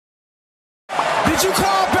Did you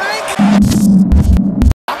call bank?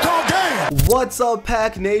 I called game. What's up,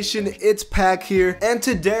 Pack Nation? It's Pack here, and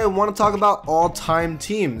today I want to talk about all-time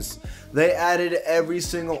teams. They added every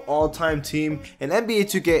single all-time team in NBA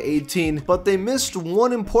 2K18, but they missed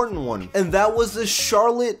one important one, and that was the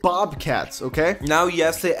Charlotte Bobcats, okay? Now,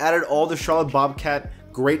 yes, they added all the Charlotte Bobcat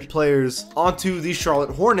great players onto the Charlotte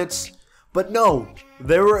Hornets, but no,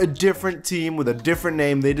 they were a different team with a different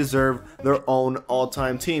name. They deserve their own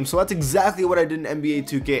all-time team. So that's exactly what I did in NBA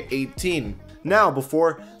 2K18. Now,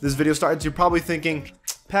 before this video starts, you're probably thinking,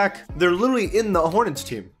 Pack, they're literally in the Hornets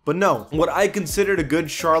team. But no, what I considered a good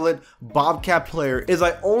Charlotte Bobcat player is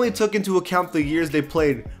I only took into account the years they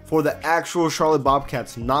played for the actual Charlotte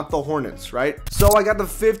Bobcats, not the Hornets, right? So I got the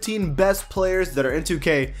 15 best players that are in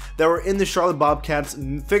 2K that were in the Charlotte Bobcats,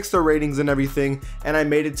 fixed their ratings and everything, and I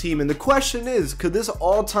made a team. And the question is, could this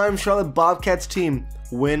all-time Charlotte Bobcats team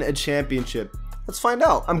win a championship? Let's find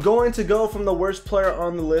out. I'm going to go from the worst player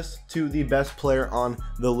on the list to the best player on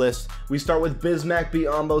the list. We start with Bismack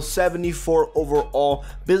Biyombo, 74 overall.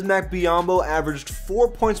 Bismack Biyombo averaged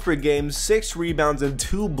 4 points per game, 6 rebounds, and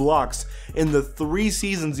 2 blocks in the 3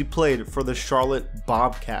 seasons he played for the Charlotte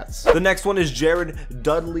Bobcats. The next one is Jared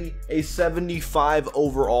Dudley, a 75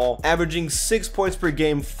 overall, averaging 6 points per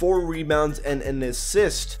game, 4 rebounds, and an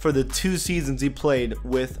assist for the 2 seasons he played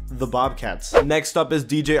with the Bobcats. Next up is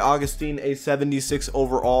DJ Augustine, a 76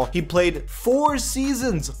 overall. He played 4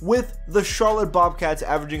 seasons with the Charlotte Bobcats,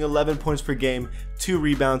 averaging 11 points per game, 2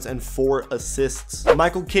 rebounds, and 4 assists.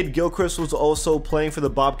 Michael Kidd-Gilchrist was also playing for the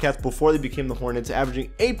Bobcats before they became the Hornets,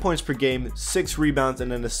 averaging 8 points per game, 6 rebounds,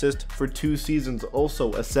 and an assist for 2 seasons,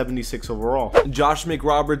 also a 76 overall. Josh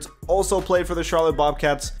McRoberts also played for the Charlotte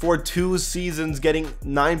Bobcats for 2 seasons, getting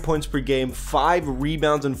 9 points per game, 5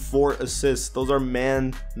 rebounds, and 4 assists. Those are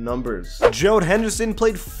man numbers. Gerald Henderson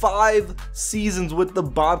played 5 seasons with the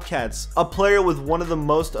Bobcats, a player with one of the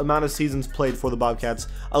most amount of seasons played for the Bobcats,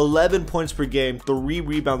 11 points per game, 3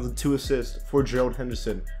 rebounds, and 2 assists for Gerald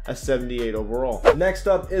Henderson, a 78 overall. Next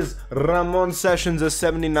up is Ramon Sessions, a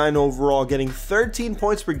 79 overall, getting 13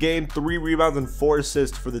 points per game, 3 rebounds, and 4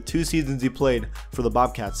 assists for the 2 seasons he played for the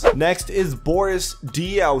Bobcats. Next is Boris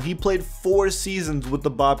Diaw. He played 4 seasons with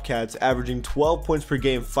the Bobcats, averaging 12 points per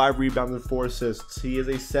game, 5 rebounds, and 4 assists. He is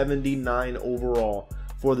a 79 overall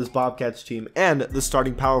for this Bobcats team and the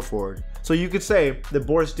starting power forward. So you could say that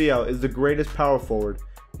Boris Diaw is the greatest power forward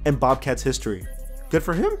in Bobcats history. Good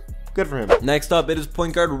for him. Good for him. Next up, it is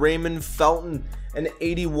point guard Raymond Felton, an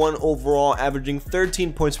 81 overall, averaging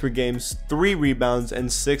 13 points per game, 3 rebounds, and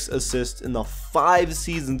 6 assists in the 5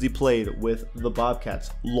 seasons he played with the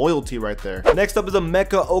Bobcats. Loyalty right there. Next up is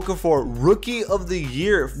Emeka Okafor, rookie of the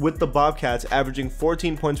year with the Bobcats, averaging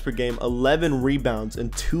 14 points per game, 11 rebounds,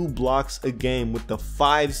 and 2 blocks a game with the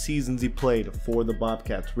 5 seasons he played for the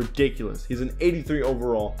Bobcats. Ridiculous. He's an 83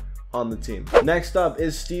 overall on the team. Next up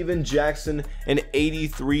is Steven Jackson, an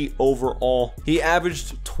 83 overall. He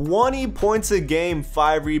averaged 20 points a game,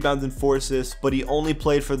 5 rebounds, and 4 assists, but he only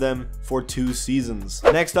played for them for 2 seasons.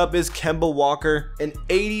 Next up is Kemba Walker, an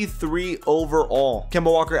 83 overall. Kemba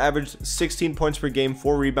Walker averaged 16 points per game,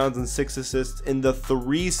 4 rebounds, and 6 assists in the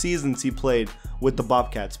 3 seasons he played with the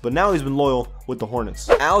Bobcats, but now he's been loyal with the Hornets.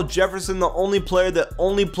 Al Jefferson, the only player that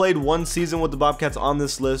only played 1 season with the Bobcats on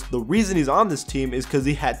this list. The reason he's on this team is because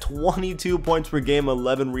he had 22 points per game,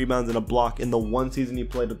 11 rebounds, and a block in the 1 season he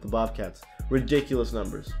played with the Bobcats. Ridiculous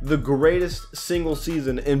numbers. The greatest single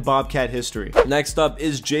season in Bobcat history. Next up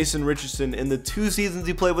is Jason Richardson. In the 2 seasons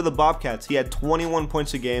he played with the Bobcats, he had 21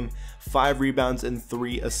 points a game, 5 rebounds, and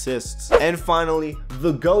 3 assists. And finally,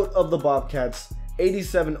 the GOAT of the Bobcats,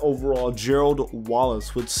 87 overall, Gerald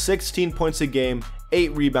Wallace, with 16 points a game,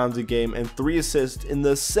 8 rebounds a game, and 3 assists in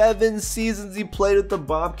the 7 seasons he played with the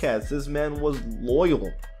Bobcats. This man was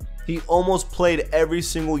loyal. He almost played every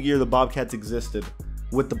single year the Bobcats existed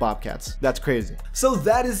with the Bobcats. That's crazy. So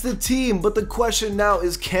that is the team, but the question now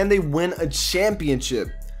is, can they win a championship?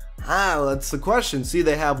 That's the question. See,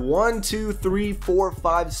 they have 1, 2, 3, 4,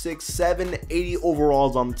 5, 6, 7, 80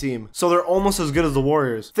 overalls on the team. So they're almost as good as the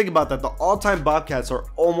Warriors. Think about that. The all-time Bobcats are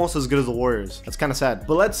almost as good as the Warriors. That's kind of sad.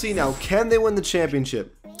 But let's see now. Can they win the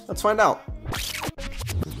championship? Let's find out.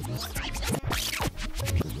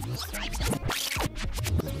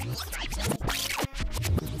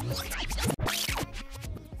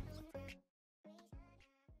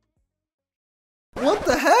 What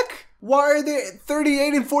the heck? Why are they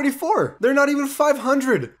 38 and 44? They're not even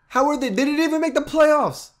 500. How are they? They didn't even make the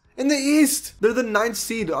playoffs. In the East, they're the 9th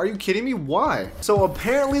seed. Are you kidding me? Why? So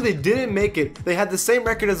apparently they didn't make it. They had the same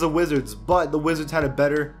record as the Wizards, but the Wizards had a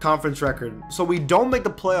better conference record. So we don't make the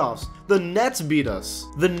playoffs. The Nets beat us.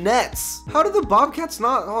 The Nets. How did the Bobcats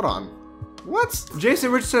not? Hold on. What?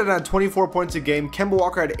 Jason Richardson had 24 points a game. Kemba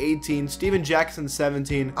Walker had 18. Steven Jackson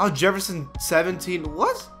 17. Al Jefferson 17.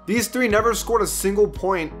 What? These three never scored a single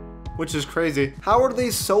point, which is crazy. How are they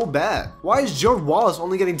so bad? Why is Joe Wallace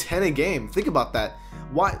only getting 10 a game? Think about that.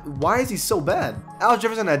 Why is he so bad? Al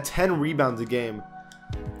Jefferson had 10 rebounds a game.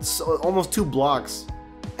 So almost 2 blocks.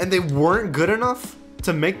 And they weren't good enough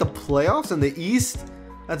to make the playoffs in the East?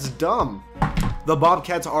 That's dumb. The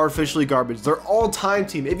Bobcats are officially garbage. They're all-time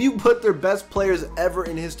team. If you put their best players ever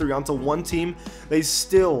in history onto one team, they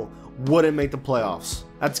still wouldn't make the playoffs.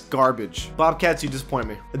 That's garbage. Bobcats, you disappoint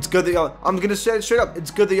me. It's good that y'all, I'm gonna say it straight up, it's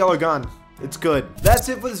good that y'all are gone. It's good. That's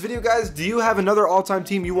it for this video, guys. Do you have another all-time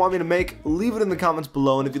team you want me to make? Leave it in the comments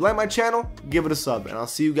below. And if you like my channel, give it a sub. And I'll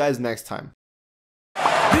see you guys next time.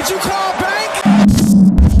 Did you call bank?